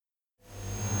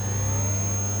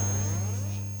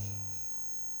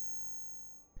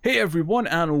Hey everyone,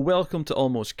 and welcome to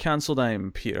Almost Cancelled.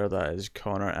 I'm Peter, that is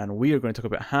Connor, and we are going to talk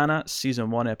about Hanna,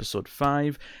 Season 1, Episode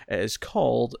 5. It is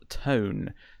called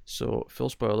Town, so full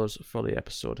spoilers for the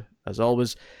episode, as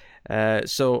always.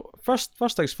 So, first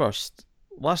things first,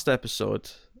 last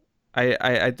episode,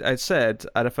 I said,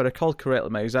 and if I recall correctly,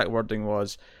 my exact wording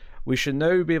was, we should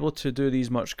now be able to do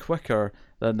these much quicker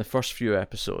than the first few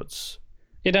episodes.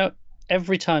 You know,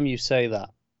 every time you say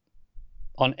that,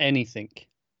 on anything,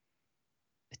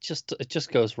 it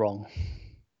just goes wrong.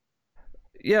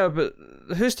 Yeah, but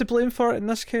who's to blame for it in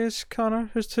this case, Connor?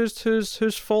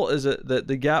 Whose fault is it that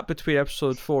the gap between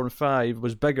episode 4 and 5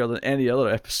 was bigger than any other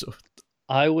episode?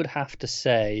 I would have to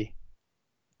say,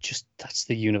 just that's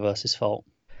the universe's fault.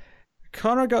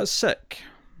 Connor got sick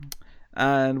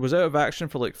and was out of action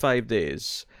for like 5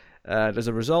 days. As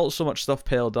a result, so much stuff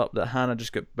piled up that Hanna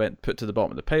just went put to the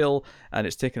bottom of the pile, and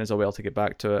it's taken us a while to get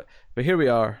back to it. But here we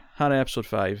are, Hanna episode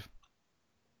 5.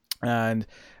 And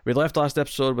we left last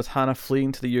episode with Hanna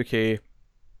fleeing to the UK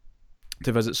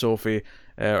to visit Sophie,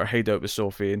 or hide out with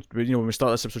Sophie. And when we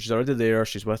start this episode, she's already there.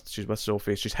 She's with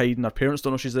Sophie. She's hiding. Her parents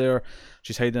don't know she's there.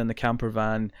 She's hiding in the camper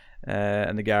van,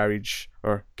 in the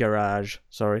garage.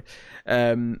 Sorry.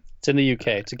 It's in the UK.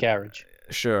 It's a garage.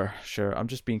 Sure. I'm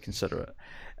just being considerate.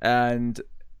 And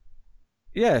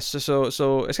yeah, so it's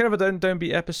kind of a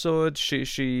downbeat episode.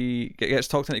 She gets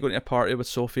talked into going to a party with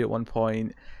Sophie at one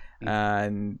point.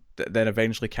 And then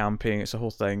eventually camping. It's a whole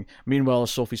thing. Meanwhile,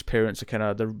 Sophie's parents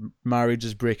are their marriage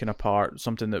is breaking apart.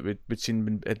 Something that we'd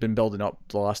seen had been building up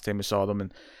the last time we saw them,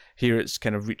 and here it's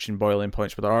kind of reaching boiling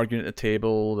points. Where they're arguing at the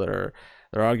table. They're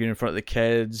arguing in front of the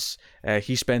kids.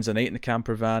 He spends the night in the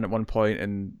camper van at one point,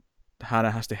 and Hanna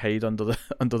has to hide under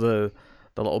the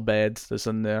little bed that's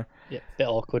in there. Yeah, bit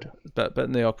awkward. Bit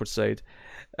in the awkward side.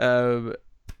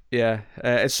 Yeah,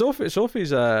 and Sophie's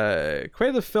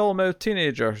quite the film-out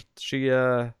teenager.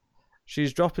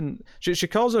 She's dropping. She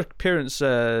calls her parents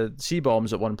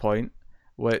C-bombs at one point,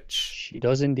 which she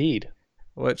does indeed.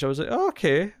 Which I was like, oh,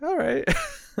 okay, all right.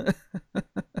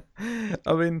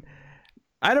 I mean,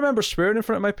 I remember swearing in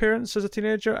front of my parents as a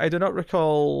teenager. I do not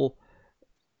recall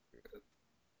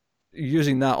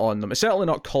using that on them. It's certainly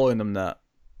not calling them that.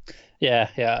 Yeah.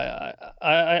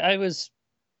 I was.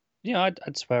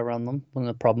 I'd swear around them.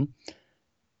 Wasn't a problem.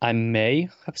 I may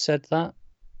have said that,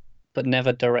 but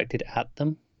never directed at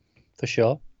them, for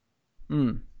sure.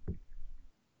 But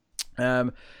I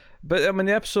mean,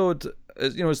 the episode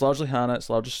is largely Hanna.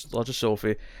 It's largely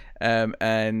Sophie,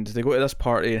 and they go to this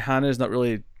party. And Hannah's not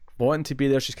really wanting to be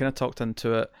there. She's kind of talked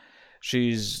into it.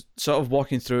 She's sort of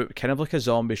walking through it, kind of like a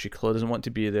zombie. She clearly doesn't want to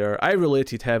be there. I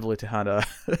related heavily to Hanna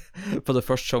for the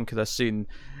first chunk of this scene,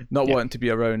 not wanting to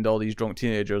be around all these drunk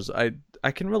teenagers. I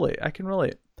can relate.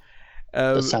 It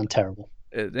does sound terrible.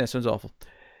 It sounds awful.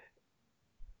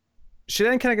 She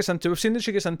then kind of gets into. We've seen that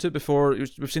she gets into it before.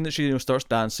 We've seen that she starts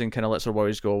dancing, kind of lets her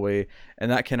worries go away, and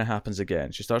that kind of happens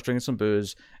again. She starts drinking some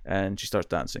booze and she starts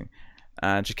dancing,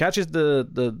 and she catches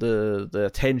the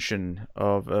attention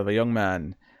of a young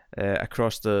man.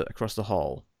 Across the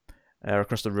hall, or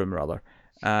across the room rather,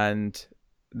 and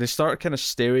they start kind of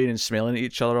staring and smelling at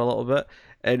each other a little bit.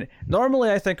 And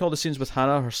normally, I think all the scenes with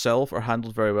Hanna herself are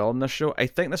handled very well in this show. I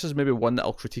think this is maybe one that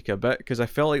I'll critique a bit because I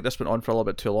felt like this went on for a little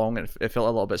bit too long, and it felt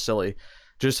a little bit silly.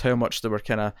 Just how much they were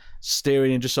kind of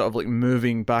staring and just sort of like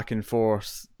moving back and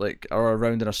forth, like or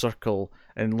around in a circle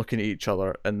and looking at each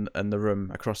other in the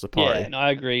room across the party. Yeah, no, I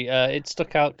agree. It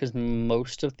stuck out because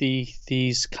most of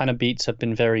these kind of beats have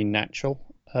been very natural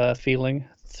feeling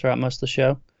throughout most of the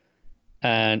show,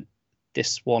 and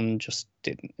this one just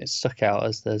didn't. It stuck out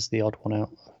as there's the odd one out.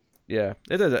 Yeah,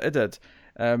 it did.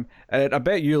 And I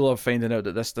bet you love finding out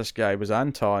that this guy was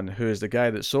Anton, who is the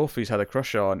guy that Sophie's had a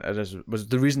crush on, and was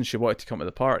the reason she wanted to come to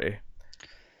the party.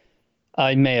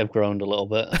 I may have groaned a little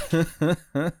bit.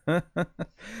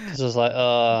 Because I was like,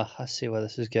 I see where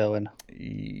this is going.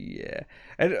 Yeah.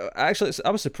 And actually, I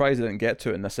was surprised I didn't get to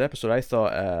it in this episode. I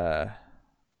thought, I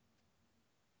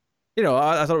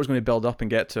thought it was going to build up and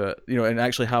get to it, and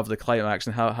actually have the climax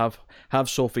and have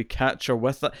Sophie catch her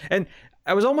with it. And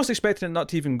I was almost expecting it not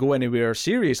to even go anywhere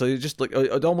serious. Like,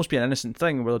 it'd almost be an innocent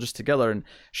thing where they're just together and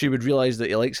she would realize that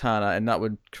he likes Hanna and that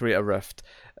would create a rift.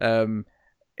 It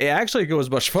actually goes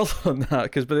much further than that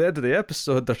because by the end of the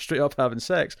episode, they're straight up having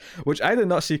sex, which I did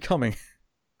not see coming.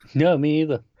 No, me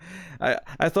either.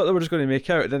 I thought they were just going to make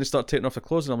out, and then they start taking off the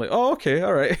clothes, and I'm like, oh, okay,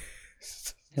 all right.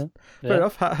 Yeah. Fair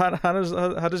enough.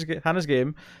 Hanna's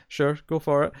game. Sure, go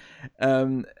for it.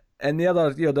 And the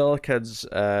other kids,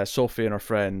 Sophie and her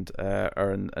friend,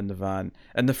 are in the van,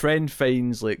 and the friend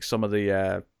finds like some of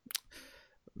the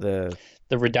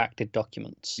redacted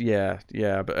documents. Yeah,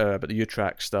 but the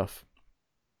U-Track stuff.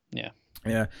 Yeah.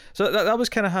 Yeah. So that was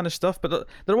kind of Hannah's stuff, but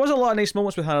there was a lot of nice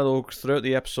moments with Hannah though throughout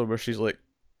the episode where she's like,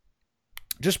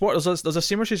 just what there's a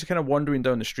scene where she's kind of wandering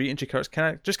down the street and she kind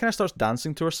of starts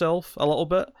dancing to herself a little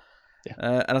bit.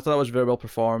 Yeah. And I thought that was very well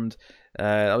performed.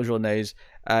 That was really nice.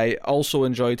 I also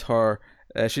enjoyed her.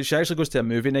 She actually goes to a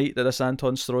movie night that this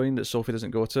Anton's throwing that Sophie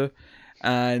doesn't go to,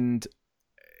 and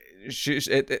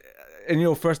and you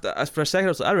know, for a second I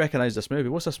was like, I recognize this movie.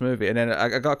 What's this movie? And then I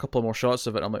got a couple more shots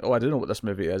of it. And I'm like, oh, I do know what this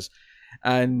movie is.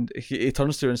 And he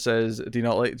turns to her and says, Do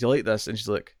you like this? And she's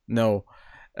like, no.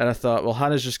 And I thought, well,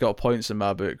 Hannah's just got points in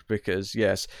my book because,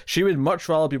 yes, she would much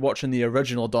rather be watching the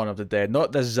original Dawn of the Dead,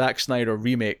 not this Zack Snyder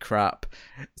remake crap.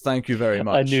 Thank you very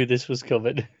much. I knew this was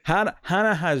coming.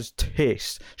 Hanna has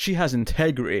taste. She has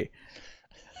integrity.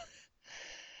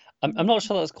 I'm not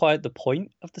sure that's quite the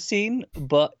point of the scene,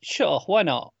 but sure, why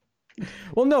not?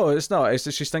 Well, no, it's not.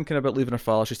 It's she's thinking about leaving her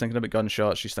father. She's thinking about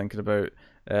gunshots. She's thinking about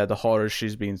the horrors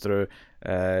she's been through.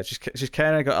 She's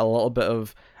kind of got a little bit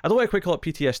of, I don't want to quite call it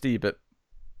PTSD, but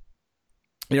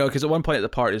you know, because at one point at the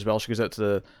party as well, she goes out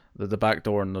to the back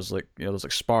door and there's like, you know, there's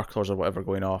like sparklers or whatever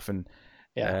going off, and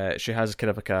she has kind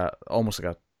of like almost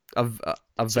like a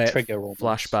vet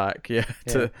flashback,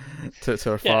 to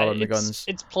her father and the guns.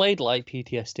 It's played like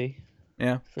PTSD,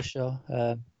 yeah, for sure.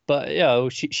 But you know,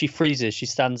 she freezes. She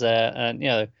stands there, and you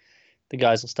know, the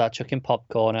guys will start chucking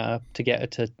popcorn at her to get her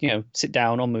to, you know, sit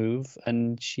down or move,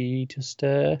 and she just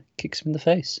kicks him in the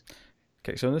face.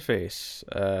 Kicks him in the face.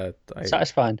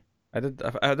 Satisfying. I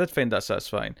did find that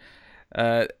satisfying.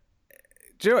 Do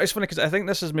you know, it's funny because I think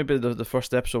this is maybe the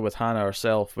first episode with Hannah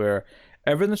herself where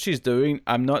everything she's doing,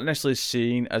 I'm not necessarily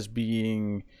seeing as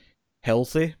being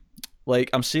healthy. Like,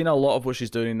 I'm seeing a lot of what she's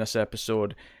doing in this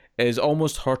episode is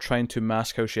almost her trying to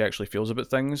mask how she actually feels about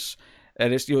things.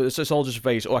 And it's, you know, it's all just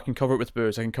vice. Oh, I can cover it with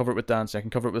booze. I can cover it with dancing. I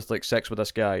can cover it with like sex with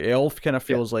this guy. It all kind of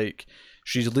feels like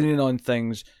she's leaning on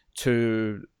things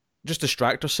to just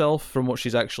distract herself from what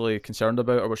she's actually concerned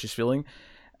about or what she's feeling.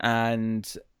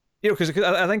 And you know, because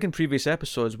I think in previous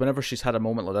episodes, whenever she's had a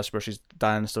moment like this where she's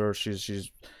danced or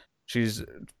she's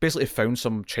basically found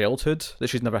some childhood that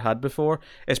she's never had before,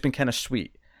 it's been kind of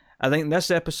sweet. I think in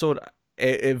this episode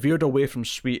it veered away from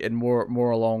sweet and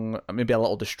more along maybe a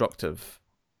little destructive.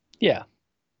 Yeah.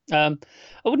 I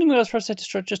wouldn't even go as far as to say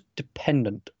destructive, just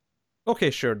dependent.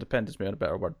 Okay, sure, dependence may be a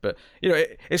better word, but you know,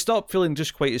 it stopped feeling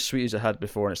just quite as sweet as it had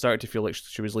before, and it started to feel like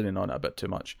she was leaning on it a bit too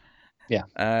much. Yeah.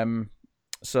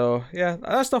 So yeah,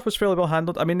 that stuff was fairly well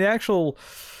handled. I mean, the actual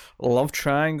love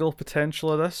triangle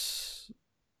potential of this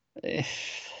is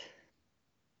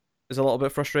a little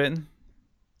bit frustrating.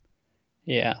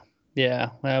 Yeah.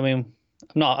 I mean,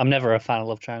 I'm never a fan of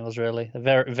love triangles, really.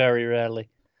 Very, very rarely.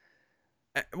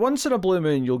 Once in a blue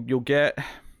moon, you'll get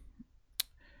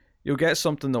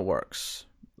something that works.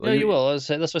 No, you will. That's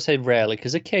what I say rarely,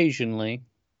 because occasionally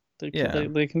they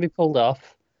can be pulled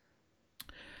off.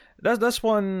 That's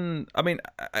one. I mean,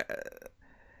 I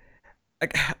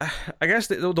guess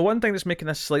the one thing that's making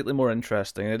this slightly more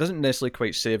interesting, and it doesn't necessarily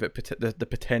quite save it, the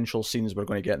potential scenes we're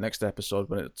going to get next episode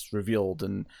when it's revealed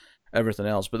and everything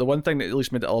else, but the one thing that at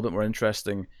least made it a little bit more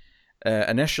interesting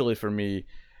initially for me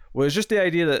was just the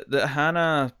idea that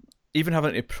Hannah, even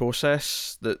having to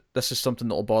process that this is something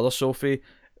that'll bother Sophie,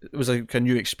 it was like a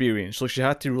new experience. So she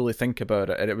had to really think about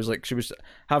it, and it was like she was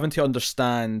having to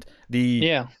understand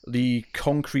the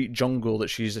concrete jungle that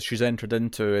she's entered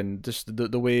into, and just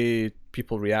the way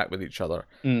people react with each other.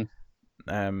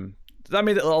 That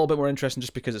made it a little bit more interesting,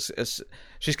 just because it's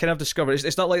she's kind of discovered.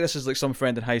 It's not like this is like some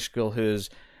friend in high school who's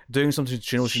doing something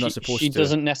she knows she's not supposed to. She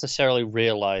doesn't necessarily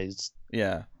realize.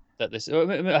 Yeah. That this,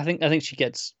 I think she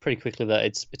gets pretty quickly that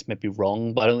it's maybe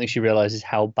wrong, but I don't think she realizes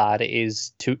how bad it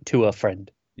is to her friend.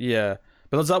 Yeah,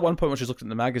 but there's that one point when she's looking at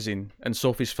the magazine and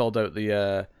Sophie's filled out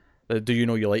the "Do you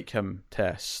know you like him?"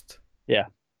 test. Yeah.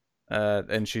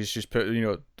 And she's put, you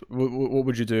know, what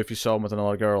would you do if you saw him with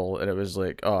another girl? And it was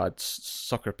like, oh, I'd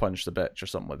sucker punch the bitch or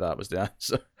something like that was the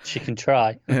answer. She can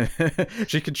try.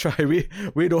 She can try.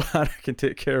 We know Hannah can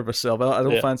take care of herself. I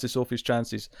don't fancy Sophie's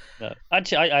chances. No.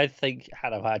 Actually, I think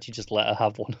Hannah might actually just let her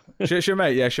have one. she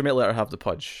might let her have the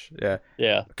punch. Yeah.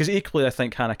 Yeah. Because equally, I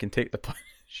think Hannah can take the punch.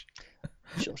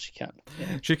 Sure, she can.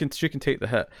 Yeah. She can take the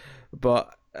hit,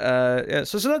 but yeah.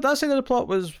 So that side of the plot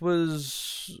was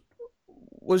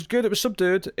good. It was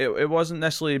subdued. It wasn't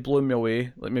necessarily blowing me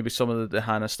away like maybe some of the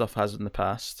Hannah stuff has in the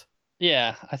past.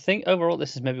 Yeah, I think overall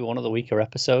this is maybe one of the weaker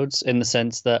episodes in the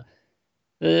sense that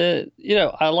you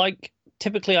know,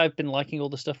 typically I've been liking all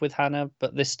the stuff with Hannah,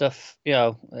 but this stuff, you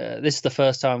know, this is the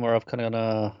first time where I've kind of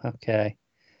gone, oh, okay,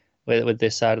 with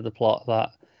this side of the plot,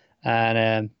 that,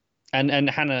 and And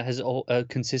Hannah has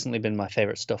consistently been my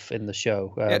favorite stuff in the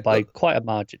show Yeah, by quite a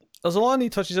margin. there's a lot of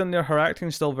neat touches in there. Her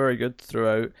acting's still very good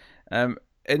throughout. And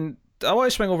I want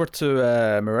to swing over to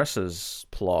Marissa's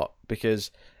plot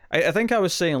because I think I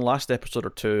was saying last episode or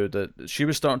two that she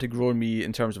was starting to grow on me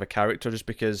in terms of a character, just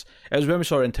because it was when we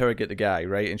saw her interrogate the guy,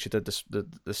 right? And she did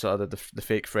the sort of the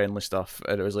fake friendly stuff,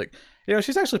 and it was like,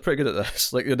 she's actually pretty good at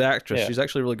this. Like the actress, Yeah. she's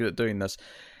actually really good at doing this.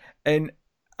 And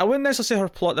I wouldn't necessarily say her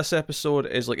plot this episode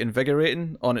is like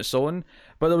invigorating on its own,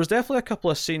 but there was definitely a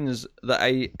couple of scenes that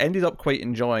I ended up quite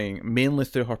enjoying, mainly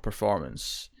through her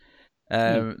performance.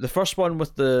 The first one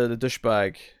with the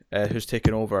douchebag who's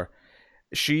taken over,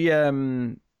 she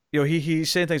he's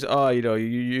saying things. Oh,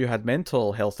 you had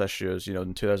mental health issues,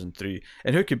 in 2003,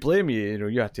 and who could blame you?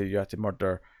 You had to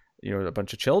murder, a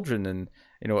bunch of children, and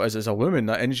as a woman,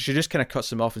 and she just kind of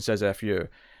cuts him off and says "F you."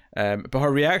 But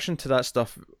her reaction to that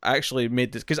stuff actually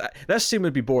made this, because this scene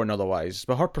would be boring otherwise,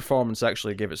 but her performance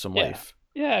actually gave it some life.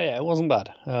 Yeah, it wasn't bad.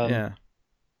 Yeah.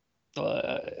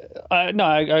 No,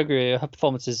 I agree. Her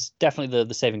performance is definitely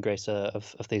the saving grace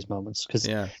of these moments, because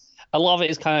Yeah. a lot of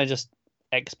it is kind of just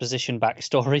exposition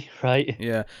backstory, right?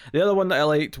 Yeah. The other one that I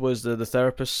liked was the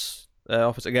therapist's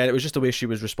office. Again, it was just the way she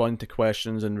was responding to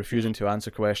questions and refusing to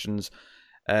answer questions.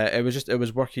 It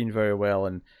was working very well,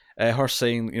 and her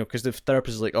saying, because the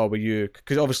therapist is like, "Oh, were you?"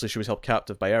 Because obviously she was held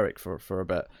captive by Eric for a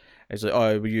bit. He's like,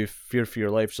 "Oh, were you feared for your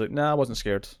life?" She's like, "Nah, I wasn't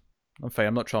scared. I'm fine.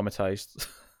 I'm not traumatized."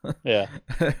 Yeah.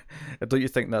 Don't you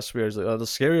think that's weird? It's like, there's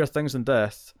scarier things than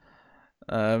death,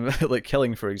 like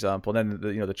killing, for example. And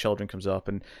then the children comes up,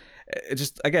 and it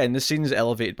just, again, the scene's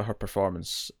elevated by her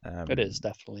performance. It is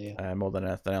definitely more than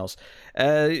anything else.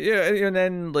 And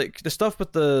then like the stuff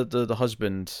with the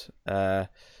husband,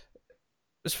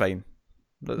 it's fine.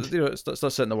 It's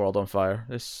not setting the world on fire.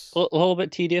 It's a little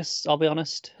bit tedious, I'll be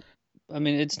honest. I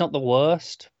mean, it's not the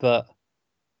worst, but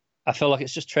I feel like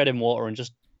it's just treading water and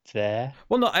just there.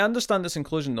 Well, no, I understand this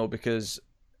inclusion though, because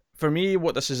for me,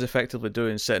 what this is effectively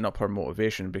doing is setting up her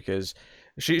motivation, because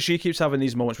she keeps having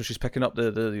these moments where she's picking up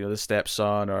the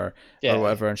stepson or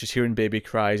whatever, and she's hearing baby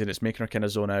cries, and it's making her kind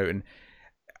of zone out, and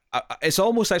it's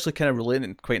almost actually kind of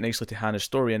relating quite nicely to Hannah's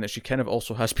story, in that she kind of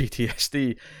also has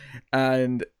PTSD,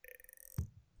 and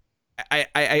I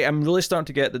am really starting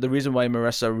to get that the reason why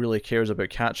Marissa really cares about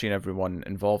catching everyone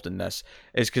involved in this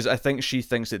is because I think she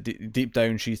thinks that deep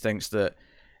down she thinks that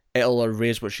it'll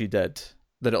erase what she did,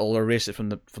 that it'll erase it from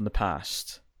the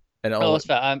past, and it'll, that's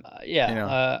fair.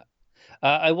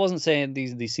 I wasn't saying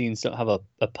these scenes don't have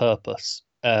a purpose.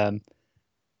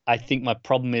 I think my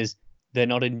problem is they're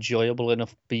not enjoyable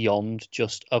enough beyond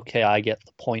just, okay, I get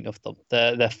the point of them.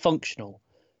 They're functional,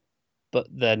 but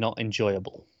they're not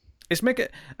enjoyable. I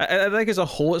think as a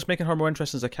whole, it's making her more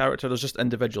interesting as a character. There's just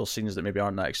individual scenes that maybe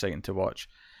aren't that exciting to watch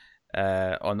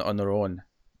on their own.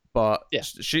 But yeah,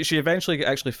 she eventually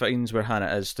actually finds where Hanna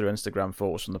is through Instagram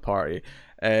photos from the party,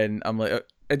 and I'm like,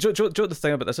 do you know what the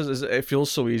thing about this is it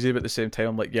feels so easy, but at the same time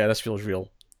I'm like, yeah, this feels real.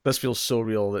 This feels so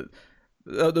real that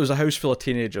there was a house full of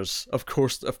teenagers. Of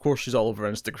course she's all over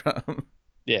Instagram.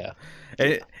 Yeah.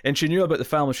 And she knew about the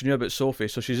family. She knew about Sophie,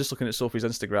 so she's just looking at Sophie's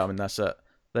Instagram, and that's it.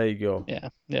 There you go.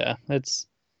 Yeah. It's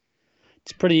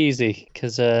pretty easy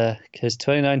because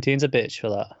 2019's a bitch for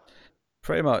that.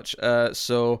 Pretty much.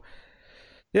 So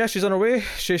yeah, she's on her way.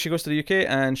 She goes to the UK,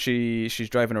 and she's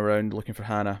driving around looking for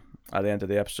Hanna at the end of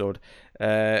the episode.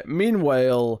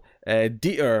 Meanwhile,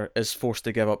 Dieter is forced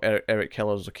to give up Eric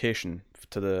Keller's location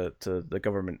to the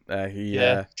government. He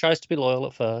tries to be loyal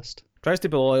at first. Tries to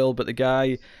be loyal, but the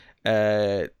guy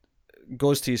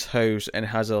goes to his house and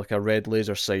has a red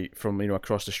laser sight from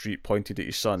across the street pointed at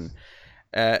his son.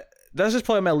 This is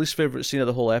probably my least favorite scene of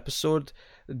the whole episode,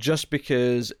 just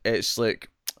because it's like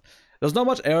there's not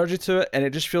much energy to it, and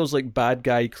it just feels like bad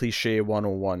guy cliche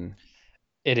 101.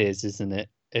 It is, isn't it?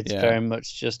 It's very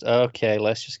much just, okay,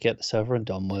 let's just get this over and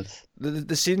done with.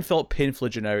 The scene felt painfully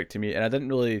generic to me, and I didn't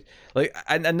really like.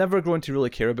 I never grown to really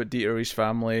care about Dieter or his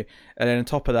family, and then on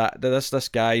top of that, this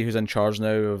guy who's in charge now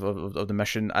of the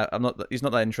mission. He's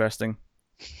not that interesting.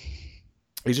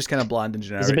 He's just kind of bland and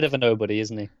generic. He's a bit of a nobody,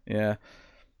 isn't he? Yeah,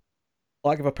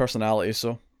 lack of a personality.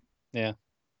 So yeah,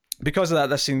 because of that,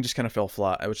 this scene just kind of fell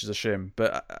flat, which is a shame.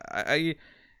 But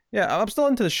I'm still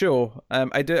into the show.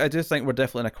 I do think we're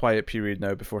definitely in a quiet period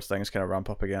now before things kind of ramp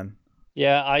up again.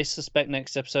 Yeah, I suspect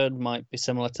next episode might be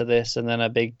similar to this, and then a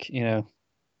big,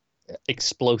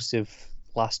 explosive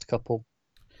last couple.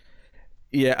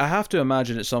 Yeah, I have to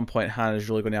imagine at some point Hannah's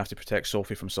really going to have to protect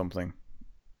Sophie from something.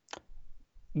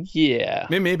 Yeah.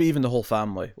 Maybe even the whole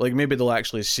family. Like, maybe they'll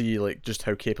actually see, like, just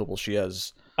how capable she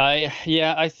is.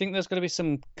 I think there's going to be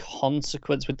some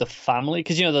consequence with the family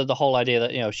because the whole idea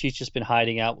that she's just been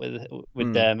hiding out with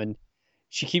Mm. them, and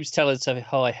she keeps telling herself,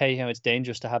 "Oh, I hate him. It's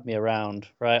dangerous to have me around.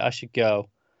 Right? I should go."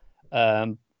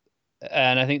 Um,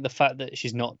 and I think the fact that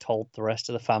she's not told the rest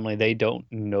of the family, they don't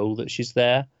know that she's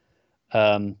there,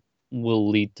 um, will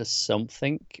lead to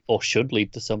something, or should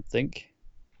lead to something.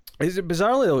 Is it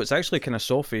bizarrely though? It's actually kind of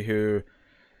Sophie who.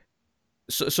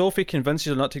 Sophie convinces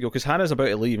her not to go because Hannah's about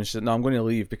to leave and she said, "No, I'm going to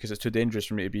leave because it's too dangerous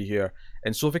for me to be here."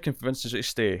 And Sophie convinces her to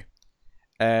stay.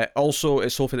 Also,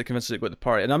 it's Sophie that convinces her to go to the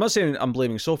party. And I'm not saying I'm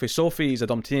blaming Sophie. Sophie's a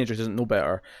dumb teenager who doesn't know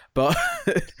better. But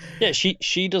Yeah,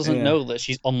 she doesn't yeah, know that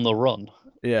she's on the run.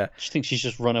 yeah, She thinks she's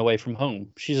just run away from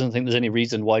home. She doesn't think there's any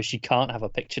reason why she can't have a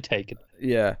picture taken.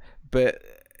 yeah. But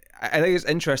I think it's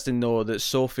interesting though that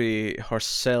Sophie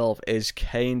herself is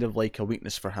kind of like a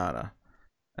weakness for Hannah.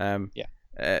 Um, Yeah.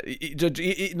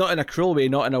 Not in a cruel way,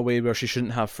 not in a way where she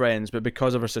shouldn't have friends, but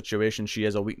because of her situation, she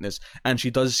is a weakness, and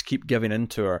she does keep giving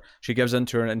into her. She gives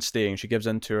into her and staying. She gives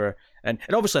into her, and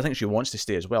obviously, I think she wants to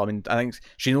stay as well. I mean, I think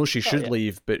she knows she should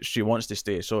leave, but she wants to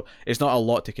stay. So it's not a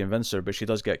lot to convince her, but she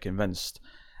does get convinced.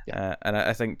 Yeah. And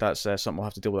I think that's something we'll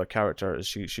have to deal with her character as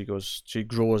she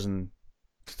grows and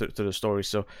through the story.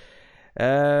 So,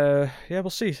 yeah, we'll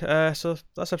see. So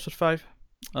that's episode 5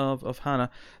 of Hanna.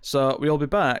 So we'll be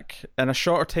back in a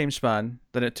shorter time span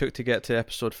than it took to get to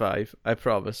episode 5. I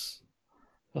promise.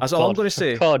 That's all I'm going to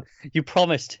say. God, you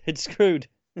promised. It's screwed.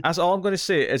 That's all I'm going to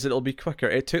say is it'll be quicker.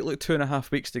 It took like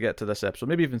 2.5 weeks to get to this episode,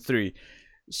 maybe even 3.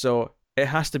 So it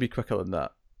has to be quicker than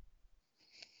that.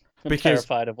 I'm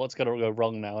terrified of what's going to go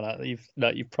wrong now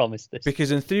that you've promised this.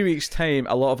 Because in 3 weeks' time,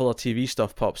 a lot of other TV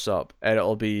stuff pops up, and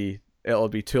it'll be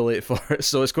too late for it.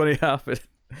 So it's going to happen.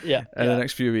 Yeah, in the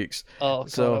next few weeks. Oh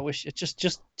God, I wish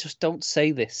just don't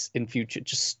say this in future.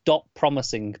 Just stop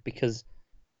promising because.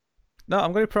 No,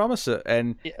 I'm going to promise it,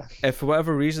 and if for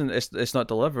whatever reason it's not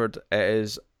delivered, it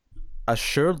is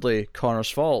assuredly Connor's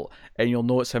fault, and you'll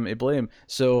know it's him to blame.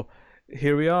 So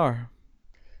here we are.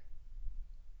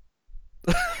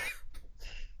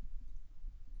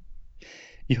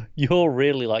 You're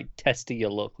really like testing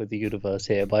your luck with the universe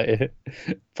here by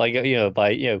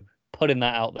putting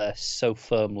that out there so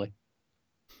firmly.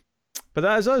 But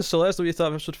that is us. So let us know what you thought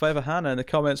of episode 5 of Hanna in the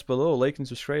comments below. Like and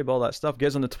subscribe, all that stuff. Get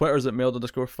us on the Twitters at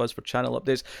mail_fuzz for channel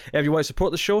updates. If you want to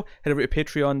support the show, head over to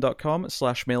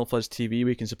patreon.com/mailfuzztv where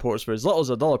you can support us for as little as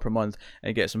 $1 per month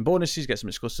and get some bonuses, get some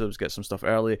exclusives, get some stuff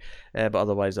early. But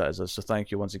otherwise, that is us. So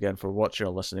thank you once again for watching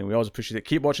or listening. We always appreciate it.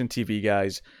 Keep watching TV,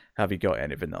 guys. Have you got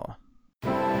any vanilla?